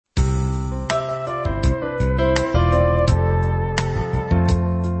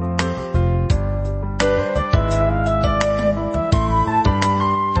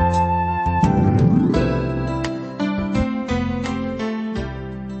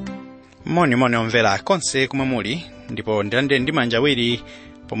Moni omvera konse kumwe muli ndipo ndilande ndi manja awiri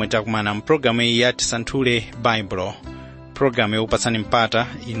pomwe takumana mpulogalamu ya Tisanthule Baibulo, pulogalamu yokupatsani mpata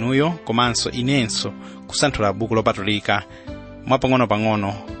inuyo komanso inenso kusanthula buku lopatulika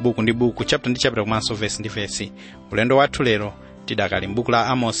mwapang'ono-pang'ono, buku ndi buku, chapter ndi chapter komanso verse ndi verse. Ulendo wathu lero tidakali m'buku la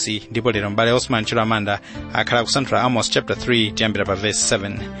Amosi, ndipo lero mbale Osman Chilo Amanda akhala kusanthula Amos chapter 3 tiyambira pa verse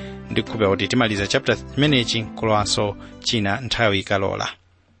 7 ndi kukhupira kuti timaliza chapter chimenechi kulowanso china nthawi ikalola.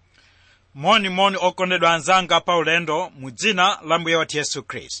 Moni okondedwa anzanga pa ulendo mu dzina la Mbuye wathu Yesu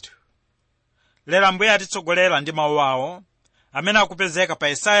Khristu. Lero Ambuye atitsogolera ndi mawu awo amene akupezeka pa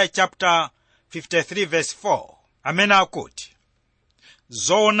Yesaya chapter 53 verse 4, amene akuti: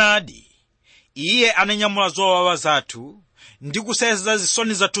 zoonadi iye ananyamula zowawa zathu ndi kuseza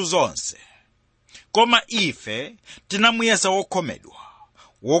zisoni zathu zonse, koma ife tinamuyesa wokhomedwa,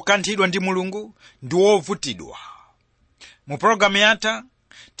 wokanthidwa ndi Mulungu ndi wovutidwa. Mu programu yatha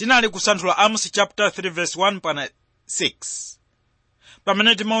tinali kusanthula Amos chapter 3 verse 1 pana 6,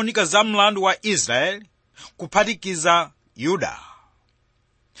 pamene timaunika za mlandu wa Israeli kuphatikiza Yuda.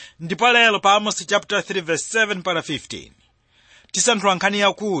 Ndipo lero pa Amos chapter 3 verse 7 pana 15 tisanthula nkhani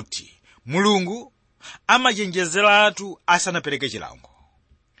yakuti Mulungu amachenjezeratu asanapereke chilango.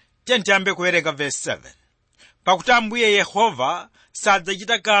 Tiyambe kuwerenga verse 7. Pakuti Ambuye Yehova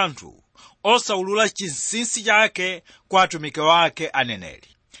sadzachita kanthu osaulula chinsinsi chake kwa atumiki wake aneneri.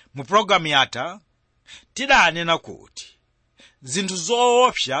 Mu programu yatha tidanena kuti zinthu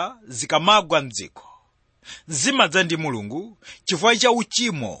zoopsa zikamagwa mdziko zimadza ndi Mulungu chifukwa cha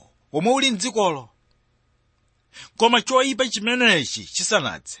uchimo omwe uli mdzikolo. Koma choyipa chimenechi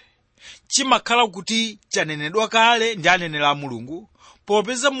chisanadze chimakhala kuti chanenedwa kale ndi aneneri a Mulungu,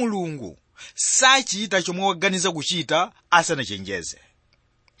 popeza Mulungu sachita chomwe waganiza kuchita asanachenjeze.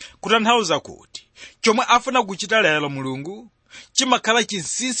 Kutanthauza kuti chomwe afuna kuchita lero Mulungu chimakhala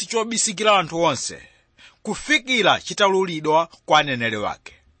chinsinsi chobisikira anthu onse kufikira chitaululidwa kwa aneneri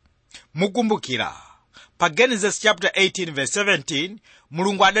wake. Mukumbukira pa Genesis chapter 18 verse 17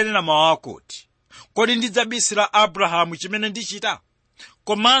 Mulungu adanena mawu akuti: kodi ndidzabisira Abrahamu chimene ndichita?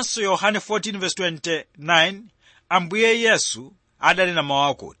 Komanso Yohane 14 verse 29 Ambuye Yesu adanena mawu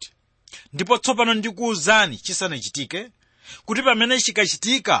akuti: ndipo tsopano ndikuwuzani chisanachitike, kuti pamene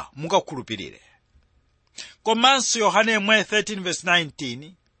chikachitika mukakhulupirire. Komanso Yohane 13 verse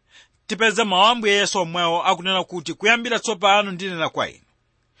 19 tipeza mawu Ambuye Yesu omwewo akunena kuti kuyambira tsopano ndinena kwa inu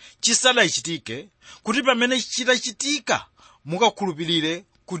chisanachitike, kuti pamene chitachitika mukakhulupirire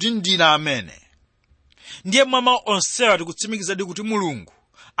kuti ndine amene. Ndiye mwa mawu onsewa tikutsimikizadi kuti Mulungu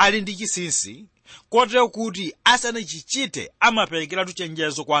ali ndi chinsinsi kotero kuti asanachichite amaperekeratu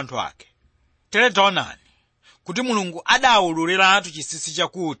chenjezo kwa anthu ake. Tere taonani kuti Mulungu adaululiratu chinsinsi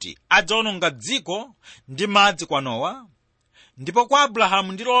chakuti adzawononga dziko ndi madzi kwa Nowa, ndipo kwa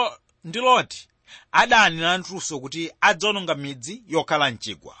Abrahamu ndi Loti adanenatunso kuti adzawononga midzi yokhala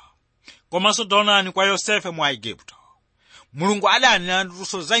mchigwa. Komanso taonani kwa Yosefe mu Igupto Mulungu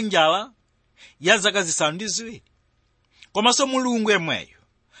adanenatunso za njala ya zaka zisanu ndi ziwiri. Komanso Mulungu yemweyo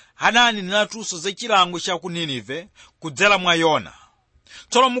adanenatunso za chilango cha ku Ninive kudzera mwa Yona.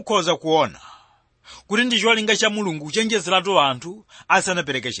 Tsono mukhoza kuona kuti ndi cholinga cha Mulungu kuchenjezeratu anthu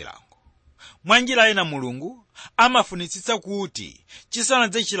asanapereke chilango. Mwa njira ina Mulungu amafunitsitsa kuti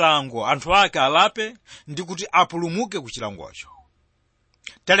chisanadze chilango anthu ake alape ndi kuti apulumuke ku chilangocho.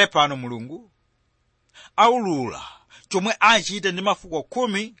 Tere pano Mulungu aulula chomwe achite ndi mafuko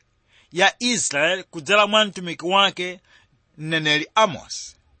 10 ya Israeli kudzera mwa mtumiki wake mneneri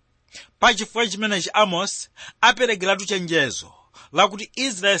Amos. Pachifukwa chimenechi Amos aperekeratu chenjezo lakuti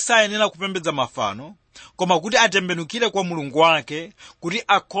Israeli sayenera kupembedza mafano, koma kuti atembenukire kwa Mulungu wake kuti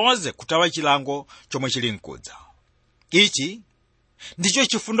akhoze kutawa chilango chomwe chili mkudza. Ichi ndicho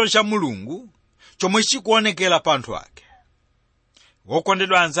chifundo cha Mulungu chomwe chikuonekera pa anthu ake.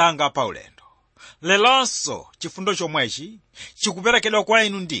 Wokondedwa anzanga pa ulendo, lelonso chifundo chomwechi chikuperekedwa kwa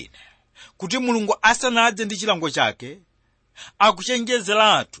inu ndine, kuti Mulungu asanadze ndi chilango chake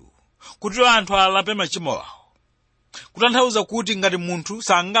akuchenjezeratu kuti anthu alape machimo awo. Kutanthauza kuti ngati munthu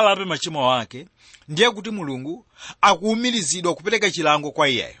sangalape machimo ake, ndiye kuti Mulungu akuumirizidwa kupereka chilango kwa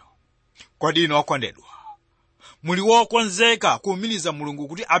iyeyo. Kodi inu okondedwa, muli wokonzeka kuumiriza Mulungu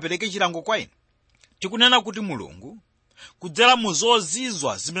kuti apereke chilango kwa inu? Tikunena kuti Mulungu kudzera mu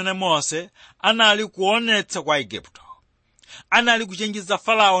zozizwa zimene Mose anali kuonetsa kwa Igupto anali kuchenjeza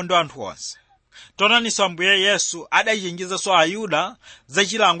Farao ndi anthu onse. Taonaninso Ambuye Yesu adachenjezanso Ayuda za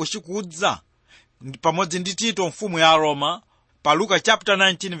chilango chikudza pamodzi ndi Tito mfumu ya Roma pa Luka chapter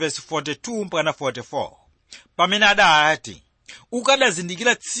 19 verse 42 mpaka 44, pamene adati: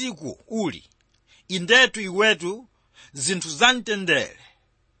 ukadazindikira tsiku uli indetu iwetu zinthu zamtendere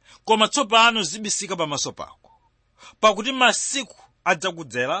koma tsopano zibisika pamaso pako, pakuti masiku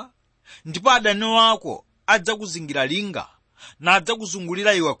adzakudzera ndipo adani wako adzakuzingira linga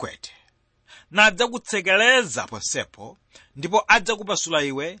nadzakuzungulira iwe kwete, nadzakutsekereza ponsepo, ndipo adzakupasula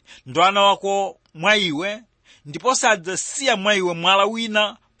iwe ndi ana wako mwa iwe, ndipo sadzasiya mwa iwe mwala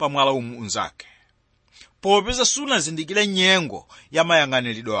wina pa mwala unzake, popeza sunazindikire nyengo ya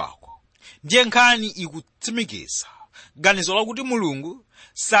mayang'aniridwe ako. Ndiye nkhani ikutsimikiza ganizo lakuti Mulungu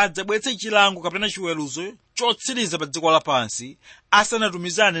sadzabwetse chilango kapena chiweruzo chotsiriza pa dziko lapansi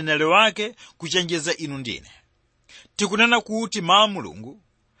asanatumize aneneri wake kuchenjeza inu ndine. Tikunena kuti mawu a Mulungu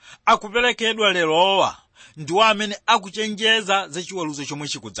akuperekedwa lerowa ndiwo amene akuchenjeza za chiweruzo chomwe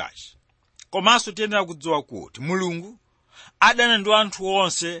chikudzachi. Komanso tiyenera kudziwa kuti Mulungu adana ndi anthu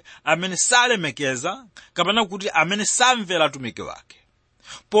onse amene salemekeza kapena kuti amene samvera atumiki wake,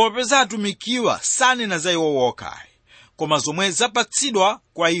 popeza atumikiwa sanena za iwo wokhayi, koma zomwe zapatsidwa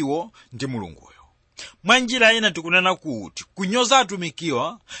kwa iwo ndi Mulunguyo. Mwa njira ina tikunena kuti kunyoza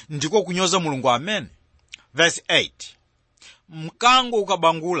atumikiwa ndiko kunyoza Mulungu amene. Verse 8, mkango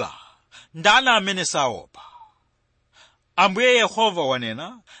ukabangula ndani amene saopa? Ambuye Yehova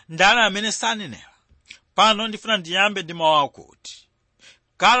wanena, ndani amene sanenera? Pano ndifuna ndiyambe ndi mawu akuti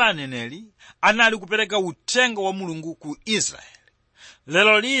kale aneneri anali kupereka uthenga wa Mulungu ku Israeli.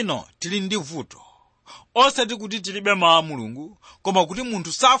 Lero lino tili ndi vuto, osati kuti tilibe mawu a Mulungu, koma kuti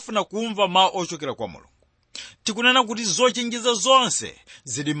munthu safuna kumva mawu ochokera kwa Mulungu. Tikunena kuti zochenjeza zonse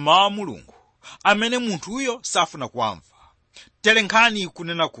zili mawu a Mulungu amene munthuyo safuna kuamva. Tere nkhani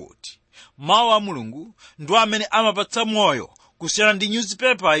ikunena kuti mawu a Mulungu ndiwo amene amapatsa moyo, kusiyana ndi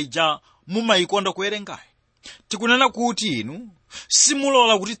newspaper ija mumayikonda kuwerengayi. Tikunena kuti inu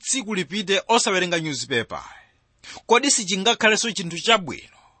simulola kuti tsiku lipite osawerenga newspaper. Kodi sichingakhalenso chinthu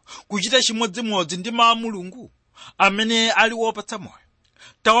chabwino kuchita chimodzimodzi ndi mawu a Mulungu amene ali wopatsa moyo?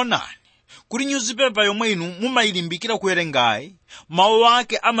 Taonani kuti newspaper yomwe inu mumayilimbikira kuwerengayi mawu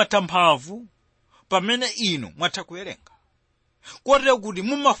ake amatha mphamvu pamene inu mwatha kuwerenga, kotero kuti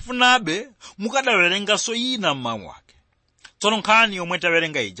mumafunabe mukadawerenganso ina m'mawu ake. Tsono nkhani yomwe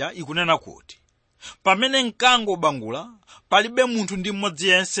tawerenga ija ikunena kuti pamene mkango ubangula palibe munthu ndi mmodzi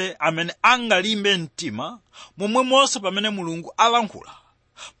yense amene angalimbe mtima, momwemonso pamene Mulungu alankhula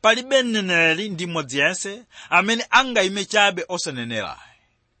palibe mneneri ndi mmodzi yense amene angayime chabe osanenerayi.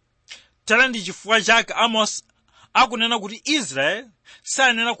 Tera ndi chifukwa chake Amos akunena kuti Israeli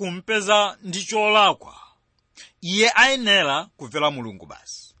sayenera kumpeza ndi cholakwa, iye ayenera kumvera Mulungu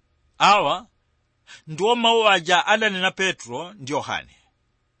basi. Awa ndiwo mawu aja adanena Petro ndi Yohane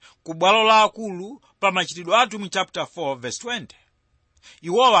ku bwalo la akulu pa machitidwe atumwi chapter 4 verse 20.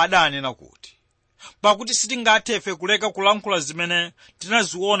 Iwowa adanena kuti pakuti sitingathefe kuleka kulankhula zimene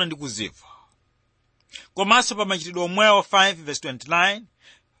tinaziona ndi kuzimva. Komanso pa machitidwe omwewo 5 verse 29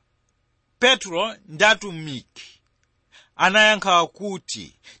 Petro ndi atumiki anayankha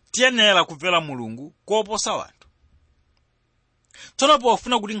kuti tiyenera kumvera Mulungu koposa wanthu. Tsono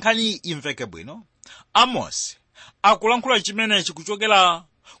pofuna kuti nkhani imveke bwino, Amos akulankhula chimenechi kuchokera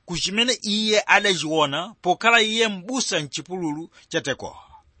ku chimene iye adachiona pokhala iye m'busa m'chipululu cha Tekowa.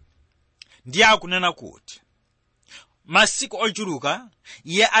 Ndiye akunena kuti masiku ochuluka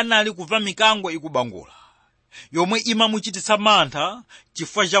iye anali kumva mikango ikubangula yomwe imamuchititsa mantha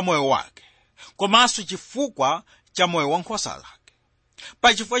chifukwa cha moyo wake, komanso chifukwa cha moyo wa nkhosa zake.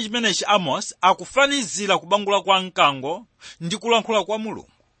 Pa chifukwa chimenechi Amos akufanizira kubangula kwa mkango ndi kulankhula kwa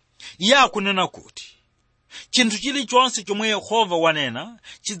Mulungu. Iye akunena kuti chinthu chilichonse chomwe Yehova wanena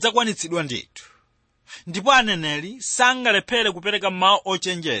chidzakwanitsidwa ndithu, ndipo aneneri sangalephere kupereka mawu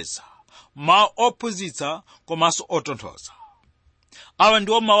ochenjeza, mawu ophunzitsa komanso otonthoza. Awa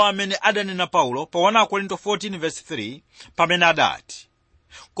ndiwo mawu amene adanena Paulo pa 1 Korinto 14 verse 3 pamene adati,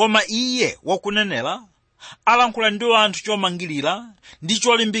 koma iye wakunenera alankhula ndi anthu chomangirira ndi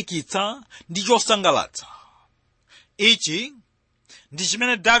cholimbikitsa ndi chosangalatsa. Ichi ndi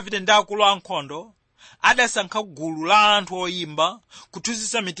chimene Davide ndi akulu ankhondo adasankha gulu la anthu oyimba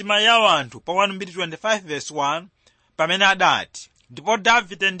kuthunzitsa mitima ya anthu pa 1:25 verse 1 pamene adati, ndipo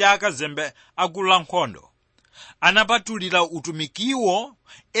Davide ndi akazembe agulu la nkhondo anapatulira utumikiwo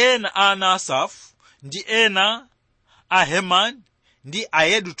ena ana Asafu ndi ena a Hemani ndi a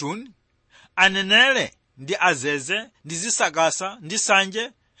Yedutuni, anenere ndi azeze ndi zisakasa ndi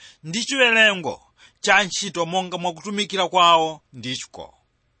sanje ndi chiwerengo cha ntchito monga mwakutumikira kwawo ndichiko.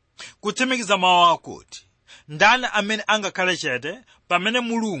 Kutsimikiza mawu akuti ndani amene angakhale chete pamene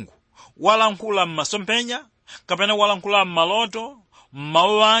Mulungu walankhula m'masomphenya kapena walankhula m'maloto,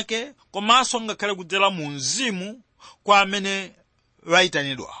 m'mawu ake, komanso ngakhale kudzera mu mzimu kwa amene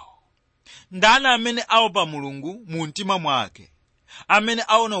wayitanidwawo. Ndani amene aopa Mulungu mu mtima mwake amene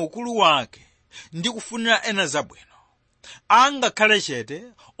aona ukulu wake ndi kufunira ena zabwino angakhale chete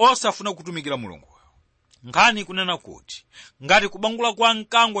osafuna kutumikira mulunguyo. Nkhani kunena kuti ngati kubangula kwa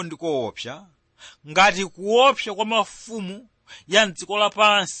mkango ndi koopsa, ngati kuopsa kwa mafumu ya mdziko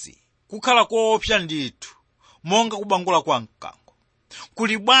lapansi kukhala koopsa ndithu monga kubangula kwa mkango,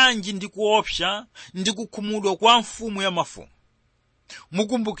 kuli bwanji ndi kuopsa ndi kukhumudwa kwa mfumu ya mafumu.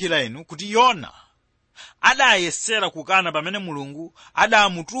 Mukumbukira inu kuti Yona adayesera kukana pamene Mulungu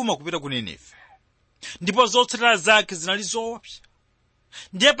adamutuma kupita ku Ninive, ndipo zotsatira zake zinali zoopsa.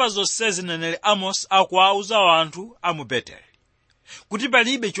 Ndiye pa zonsezi mneneri Amos akuwauza anthu a mu Beteli kuti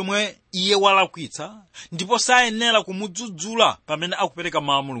palibe chomwe iye walakwitsa ndipo sayenera kumudzudzula pamene akupereka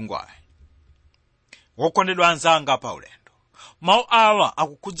mawu a Mulungu ayi. Wokondedwa anzanga pa ulendo, mawu awa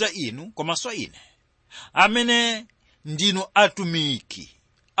akukhudza inu komanso ine amene ndinu atumiki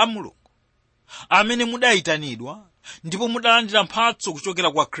a Mulungu, amene mudayitanidwa ndipo mudalandira mphatso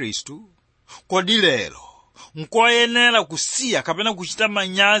kuchokera kwa Khristu. Kodi lero nkoyenera kusiya kapena kuchita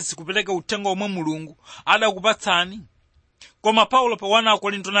manyazi kupereka uthenga omwe Mulungu adakupatsani? Koma Paulo pa 1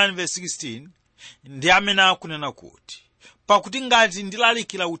 Korinto 9:16 ndi amene akunena kuti pakuti ngati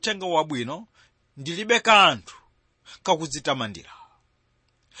ndilalikira uthenga wabwino ndilibe kanthu kakudzitamandira,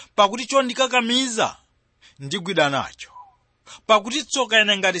 pakuti chondikakamiza ndigwida nacho, pakuti tsoka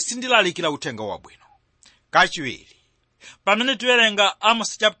ine ngati sindilalikira uthenga wabwino. Kachiwiri pamene tiwerenga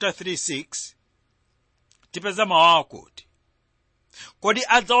Amos chapter 3:6 tipeza mawu akuti kodi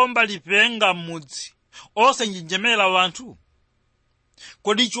adzawomba lipenga m'mudzi osanjenjemera wanthu?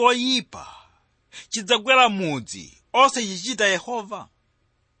 Kodi choyipa chidzagwera mudzi osachichita Yehova?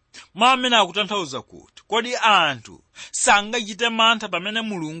 Mamene akutanthauza kuti kodi anthu sangachite mantha pamene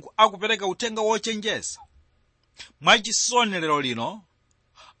Mulungu akupereka uthenga wochenjeza? Mwachisoni lero lino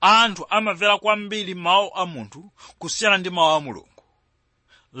anthu amamvera kwambiri mawu a munthu kusiyana ndi mawu a Mulungu.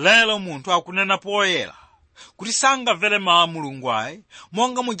 Lero munthu akunena poyera kuti sangamvere mawu a Mulungu ayi,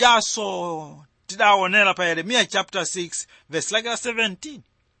 monga mujaso tidaonera pa Yeremiya chapter 6 verse 17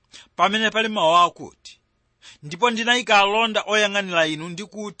 pamene pali mawu akuti ndipo ndinayika alonda oyang'anira inu ndi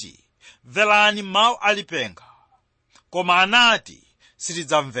kuti mverani mawu alipenga, koma anati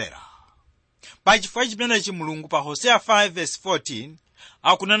sitidzamvera. Pachifukwa chimenechi Mulungu pa Hosea 5 verse 14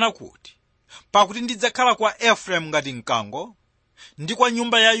 akunena kuti pakuti ndidzakhala kwa Efereimu ngati mkango ndi kwa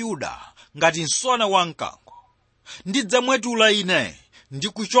nyumba ya Yuda ngati msona wa mkango. Ndidzamwetula ine ndi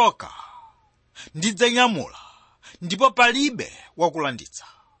kuchoka, ndidzanyamula ndipo palibe wakulanditsa.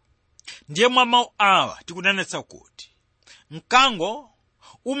 Ndiye mwa mawu awa tikunenetsa kuti mkango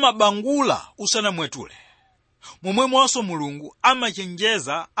umabangula usanamwetule, momwemonso Mulungu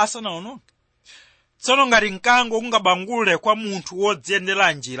amachenjeza asanaononge. Tsono ngati mkango ungabangule kwa munthu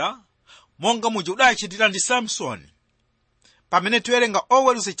wodziyendera njira monga muja udachitira ndi Samsoni, pamene tiwerenga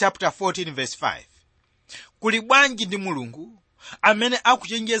Oweruzi chapter 14 verse 5, kuli bwanji ndi Mulungu amene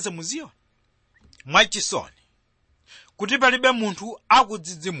akuchenjeza mu Ziyoni? Mwachisoni kuti palibe munthu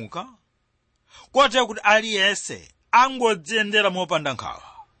akudzidzimuka kotero kuti aliyense angodziyendera mopanda nkhawa.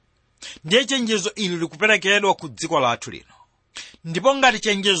 Ndiye chenjezo ili likuperekedwa ku dziko lathu lino, ndipo ngati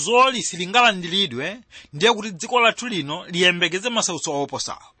chenjezoli silingalandiridwe ndiye kuti dziko lathu lino liyembekeze masautso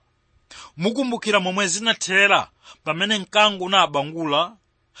oposawo. Mukumbukira momwe zinathera pamene mkango unabangula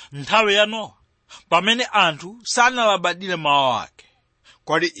nthawi ya Nowa, pamene anthu sanalabadire mawu ake.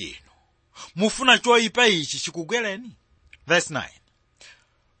 Kodi inu mufuna choyipa ichi chikugwereni? Verse 9,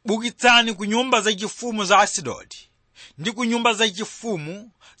 bukitsani ku nyumba zachifumu za Asidodi ndi ku nyumba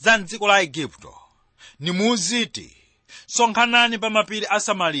zachifumu za mdziko la Igupto, nimuziti sonkhanani pa mapiri a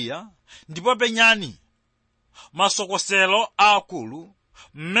Samariya ndipo penyani masokoselo aakulu,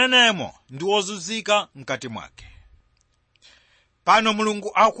 mmenemo ndi wozunzika mkati mwake. Pano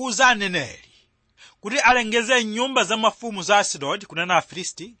Mulungu akuwuza aneneri kuti alengeze nyumba za mafumu za Asidodi, kunena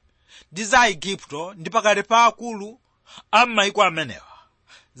Afilisti, ndi za Igupto ndi pakati pa akulu a mayiko amenewa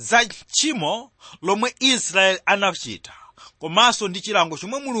za tchimo lomwe Israeli anachita, komanso ndi chilango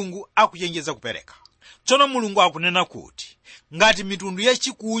chomwe Mulungu akuchenjeza kupereka. Tsono Mulungu akunena kuti ngati mitundu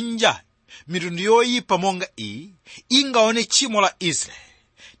yachikunja, mitundu yoyipa monga iyi, ingaone tchimo la Israeli,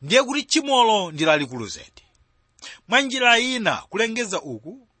 ndiye kuti tchimolo ndi lalikulu zedi. Mwa njira ina kulengeza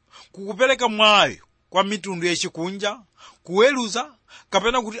uku kukupereka mwayi kwa mitundu yachikunja kuweruza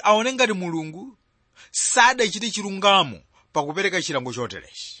kapena kuti aone ngati Mulungu sadachite chilungamo pakupereka chilango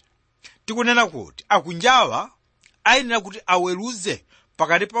choterechi. Tikunena kuti akunjawa ayenera kuti aweruze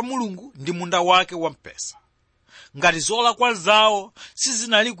pakati pa Mulungu ndi munda wake wampesa, ngati zolakwa zawo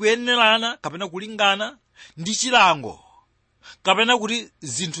sizinali kuyenerana kapena kulingana ndi chilango kapena kuti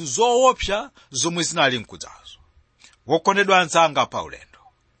zinthu zoopsa zomwe zinali mkudzazo. Wokondedwa anzanga pa ulendo,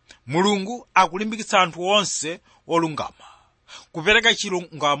 Mulungu akulimbikitsa anthu onse olungama kupereka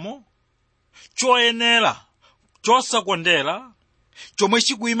chilungamo choyenera, chosakondera, chomwe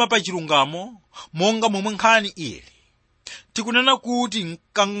chikuyima pa chilungamo monga momwe nkhani ili. Tikunena kuti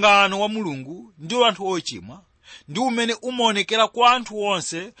mkangano wa Mulungu ndi anthu ochimwa ndi umene umaonekera kwa anthu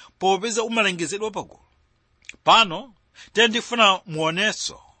onse popeza umalengezedwa pagulu. Pano tendifuna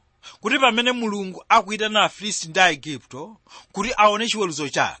muonenso kuti pamene Mulungu akuyitana Afilisti ndi Aigupto kuti aone chiweruzo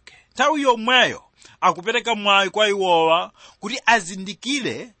chake, nthawi yomweyo akupereka mwayi kwa iwowa kuti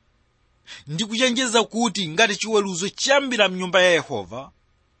azindikire ndi kuchenjeza kuti ngati chiweruzo chiyambira mnyumba ya Yehova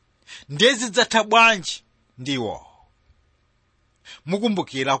ndezi zidzatha bwanji ndi iwowo.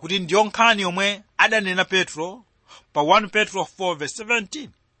 Mukumbukira kuti ndiyo nkhani yomwe adanena Petro pa 1 Petro 4:17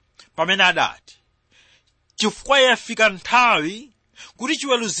 pamene adati, chifukwa yafika nthawi kuti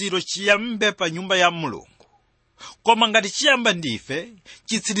chiweruziro chiyambe pa nyumba ya Mulungu. Koma ngati chiyamba ndife,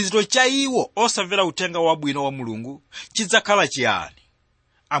 chitsiriziro cha iwo osamvera uthenga wabwino wa Mulungu chidzakhala chiyani?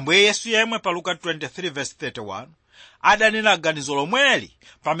 Ambuye Yesu yemwe pa Luka 23:31 adanena ganizo lomweli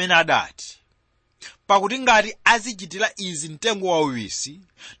pamene adati, pakuti ngati azichitira izi mtengo wauwisi,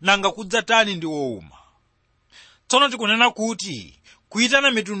 nanga kudzatani ndi wowuma. Tsono tikunena kuti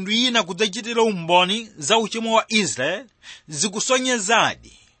kuyitana mitundu ina kudzachitira umboni za uchimo wa Israeli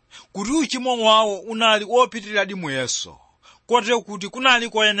zikusonyezadi kuti uchimo wawo unali wopitiradi muyeso, kotero kuti kunali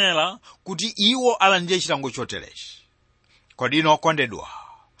koyenera kuti iwo alandire chilango choterechi. Kodi inu okondedwa,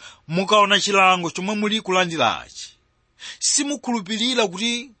 mukaona chilango chomwe muli kulandirachi, simukhulupirira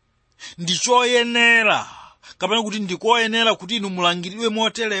kuti ndi choyenera kapena kuti ndikoyenera kuti inu mulangiridwe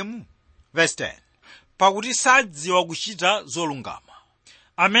moteremu? Verse 10, pakuti sadziwa kuchita zolungama.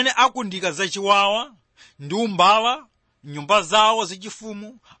 Amene akundika zachiwawa ndi umbala nyumba zawo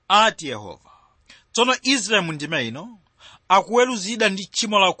zachifumu, ati Yehova. Tsono Israeli mundime ino akuweruzidwa ndi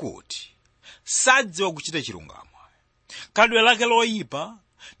tchimo lakuti sadziwa kuchita chilungamo. Khalidwe lake loyipa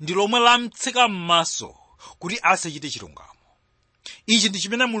ndi lomwe lamtseka m'maso kuti asachite chilungamo. Ichi ndi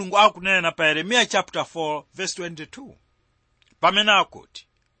chimene Mulungu akunena pa Yeremiya chapter 4:22 pamene akuti,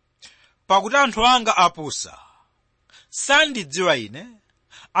 pakuti anthu anga apusa sandidziwa ine,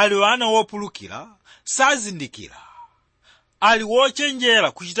 ali wana wopulukira sazindikira, ali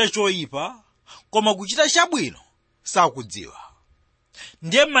wochenjera kuchita choyipa koma kuchita chabwino sakudziwa.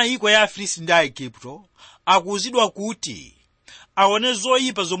 Ndiye mayiko ya Afilisti ndi Aigupto akuwuzidwa kuti aone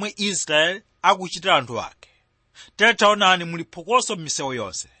zoyipa zomwe Israeli akuchitira anthu ake. Taonani muli phokoso m'misewu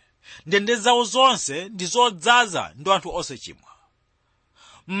yonse, ndende zawo zonse ndi zodzaza ndi anthu osachimwa.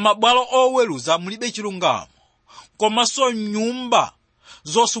 M'mabwalo oweruza mulibe chilungamo, komanso nyumba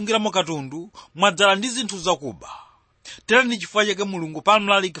zosungiramo katundu mwadzala ndi zinthu zakuba. Tere ndi chifukwa chake Mulungu pa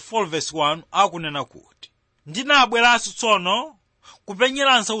Mlaliki 4:1 akunena kuti, ndinabweranso tsono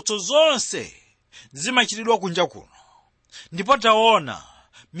kupenyera nsautso zonse zimachitidwa kunja kuno, ndipo taona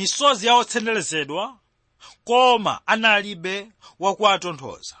misozi ya otsenderezedwa, koma analibe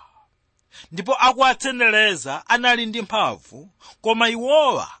wakuatonthoza. Ndipo akuatsendereza anali ndi mphamvu, koma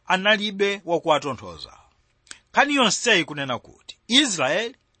iwowa analibe wakuatonthoza. Nkhani yonseyi kunena kuti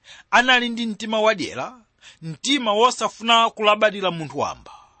Israeli anali ndi mtima wadyera, mtima wosafuna kulabadira munthu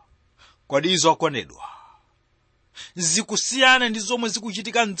wamba. Kodi izo okondedwa zikusiyana ndi zomwe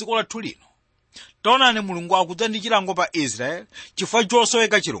zikuchitika m'dziko lathu lino? Taonani Mulungu akudza ndi chilango pa Israeli chifukwa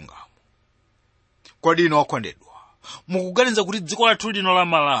chosoweka chilungamo. Kodi inu okondedwa mukuganiza kuti dziko lathu lino la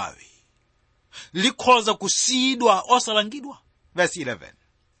Malawi likhoza kusiyidwa osalangidwa? Verse 11,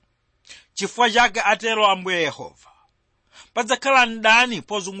 chifukwa chake atero Ambuye Yehova, padzakhala mdani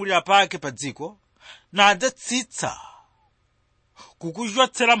pozungulira pake pa dziko, na adzatsitsa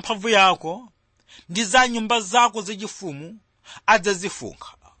kukuchotsera mphamvu yako, ndi za nyumba zako zachifumu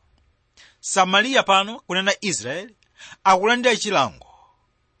adzazifunkha. Samariya pano kunena Israeli akulandira chilango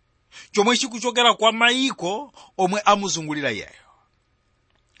chomwe chikuchokera kwa mayiko omwe amuzungulira iyeyo.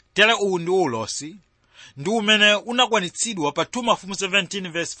 Tere uwu ndi ulosi ndi umene unakwanitsidwa pa 2 Mafumu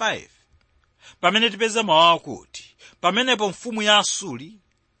 17:5 pamene tipeza mawu akuti, pamenepo mfumu ya Asuri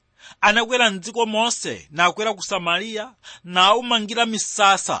anakwera m'dziko monse nakwera ku Samariya naumangira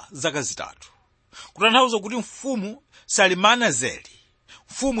misasa zaka zitatu. Kutanthauza kuti mfumu Salimanezeri,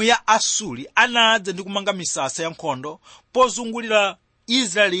 mfumu ya Asuri, anadza ndi kumanga misasa ya nkhondo pozungulira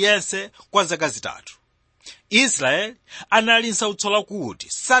Israeli yense kwa zaka zitatu. Israeli anali nsautso lakuti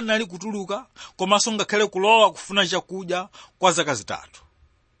sanali kutuluka komanso ngakhale kulowa kufuna chakudya kwa zaka zitatu.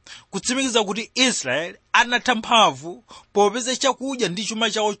 Kutsimikiza kuti Israeli anatha mphamvu popeza chakudya ndi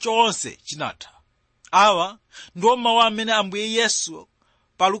chuma chawo chonse chinatha. Awa ndiwo mawu amene Ambuye Yesu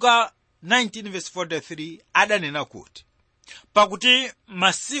pa Luka 19:43 adanena kuti, pakuti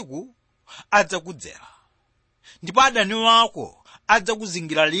masiku adzakudzera ndipo adani wako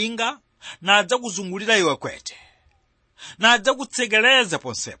adzakuzingira linga na adzakuzungulira iwe kwete na adzakutsekereza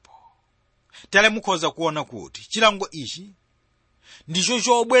ponsepo. Tere mukhoza kuona kuti chilango ichi ndicho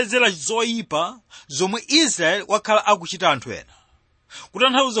chobwezera zoyipa zomwe Israeli wakhala akuchita anthu ena,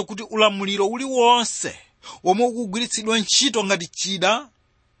 kutanthauza kuti ulamuliro uliwonse womwe ukugwiritsidwa ntchito ngati chida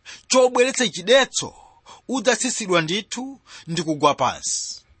chobweretsa chidetso udzatsitsidwa ndithu ndi kugwa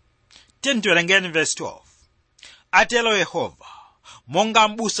pansi. Tiwerengeni verse 12. Atero Yehova, monga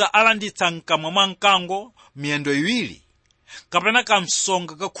m'busa alanditsa mkamwa mwa mkango miyendo iwiri kapena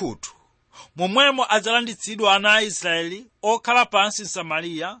kamsonga kakhutu, momwemo adzalanditsidwa ana a Israeli okhala pansi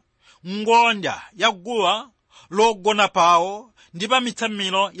Samariya ngonda ya guwa logona pawo ndi pa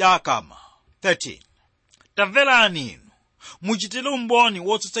mitsamiro ya akama. 13. Tamverani inu, muchitire umboni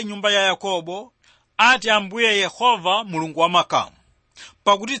wotsutsa nyumba ya Yakobo, ati Ambuye Yehova Mulungu wa makamu,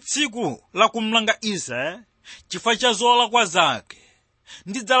 pakuti tsiku la kumlanga Israeli chifukwa cha zolakwa zake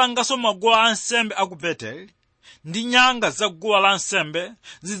ndidzalanganso maguwa ansembe a ku Beteli, ndi nyanga za guwa lansembe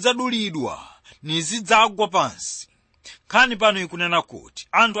zidzadulidwa nizidzagwa pansi. Nkhani pano ikunena kuti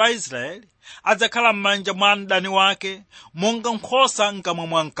anthu a Israeli adzakhala m'manja mwa mdani wake monga nkhosa mkamwa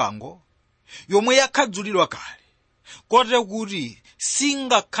mwa mkango yomwe yakhadzulidwa kale, kotero kuti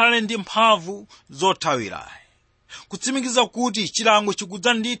singakhale ndi mphamvu zothawirayi, kutsimikiza kuti chilango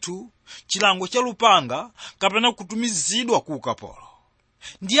chikudza ndithu, chilango cha lupanga kapena kutumizidwa ku ukapolo.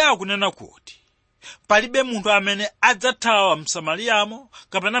 Ndiye akunena kuti palibe munthu amene adzathawa msamariyamo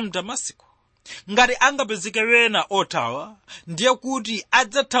kapena mdamasiko. Ngati angapezeke wena othawa, ndiye kuti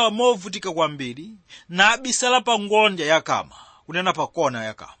adzathawa movutika kwambiri na abisala pa ngonda yakama, kunena pa kona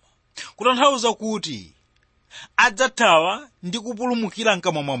yakama, kutanthauza kuti adzathawa ndi kupulumukira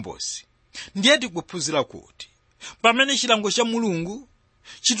mkamwa mwa mbozi. Ndiye tikuphunzira kuti pamene chilango cha Mulungu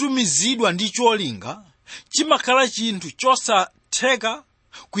chitumizidwa ndi cholinga, chimakhala chinthu chosatheka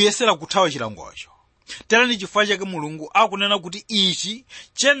kuyesera kuthawa chilangocho. Tera ndi chifukwa chake Mulungu akunena kuti ichi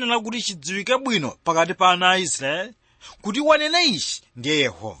chiyenera kuti chidziwike bwino pakati pa ana a Israeli kuti wanena ichi ndiye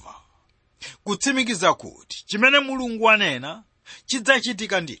Yehova, kutsimikiza kuti chimene Mulungu wanena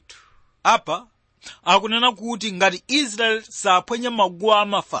chidzachitika ndithu. Apa akunena kuti ngati Israeli saphwanya maguwa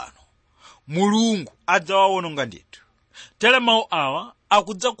amafano, Mulungu adzawawononga ndithu. Tere mawu awa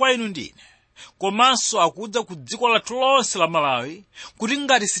akudza kwa inu ndine, komanso akudza ku dziko lathu lonse la Malawi, kuti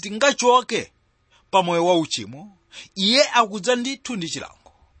ngati sitingachoke pa moyo wa uchimo, iye akudza ndithu ndi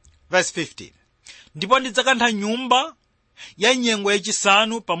chilango. Verse 15. Ndipo ndidzakantha nyumba ya nyengo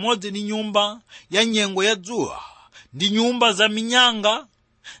yachisanu pamodzi ndi nyumba ya nyengo ya dzuwa, ndi nyumba za minyanga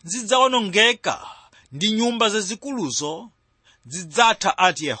zidzawonongeka, ndi nyumba zazikuluzo zidzatha,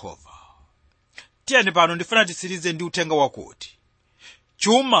 ati Yehova. Tiyeni pano ndifuna tisirize ndi uthenga wakuti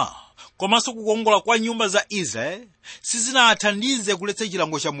chuma komanso kukongola kwa nyumba za Israeli sizinathandize kuletsa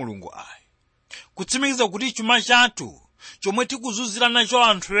chilango cha Mulungu ayi, kutsimikiza kuti chuma chathu chomwe tikuzunzira nacho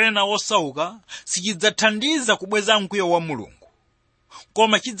anthu ena osauka sichidzathandiza kubweza mkwiyo wa Mulungu,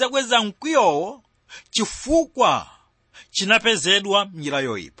 koma chidzakweza mkwiyowo chifukwa chinapezedwa m'njira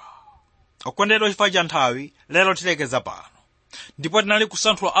yoyipa. Okondedwa, chifukwa cha nthawi lero tilekeza pano, ndipo tinali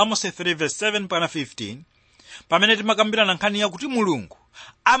kusanthula Amos 3:7-15 pamene timakambirana nkhani yakuti Mulungu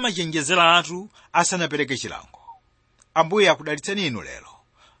amachenjezera anthu asanapereke chilango. Ambuye akudalitseni inu lero.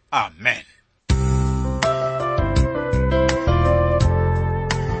 Amen.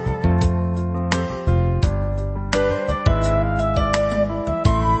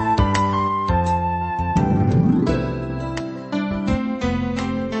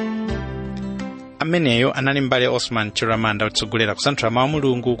 Ameneyo anali mbale Osman Chiramanda utsogolera kusanthula mawu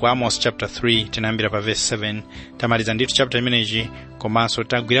Mulungu kwa Amos chapter 3, tinayambira pa verse 7 tamaliza ndithu chapter imeneji, komanso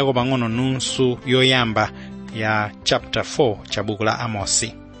tagwirako pang'ono nunsu yoyamba ya chapter 4 cha buku la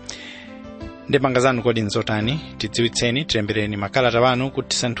Amosi. Ndemanga zanu kodi nzotani? Tidziwitseni, tilembereni makalata wanu kuti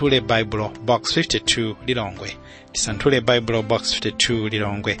Tisanthule Bible Box 52 Lilongwe, Tisanthule Bible Box 52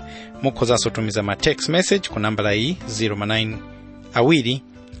 Lilongwe. Mukhozanso tumiza ma text message ku nambala iyi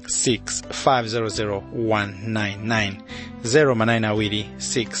 0manai-6500199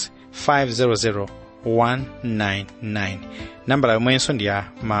 0manai-6500199. nambala yomwenso ndi ya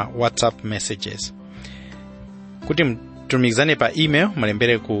ma WhatsApp messages. Kuti mtumizane pa email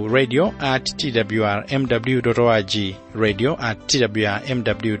mulembere ku radio@twrmw.org,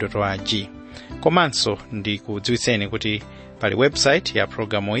 radio@twrmw.org. komanso ndi kudziwitseni kuti pali website ya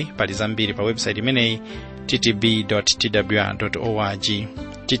programu iyi, pali zambiri pa website imeneyi ttb.twr.org,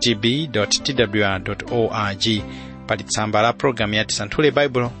 ttb.twr.org. pali tsamba la programu ya Tisanthule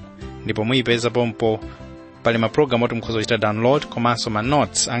Bible, ndipo muyipeza pompo pali mapulogalamu oti mukhoza kuchita download komanso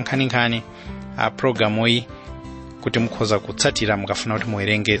manotes ankhaninkhani a programu iyi kuti mukhoza kutsatira mukafuna kuti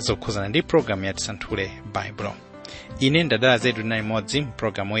muwerenge zokhuzana ndi programu ya Tisanthule Baibulo. Ine ndadala zedu linali limodzi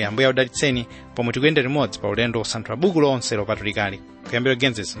mpulogalamu iyi. Ambuye akudalitseni pomwe tikuyenda limodzi pa ulendo wosanthula buku lonse lopatulikali kuyambira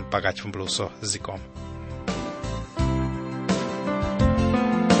Genesis mpaka chivumbulutso. Zikomo.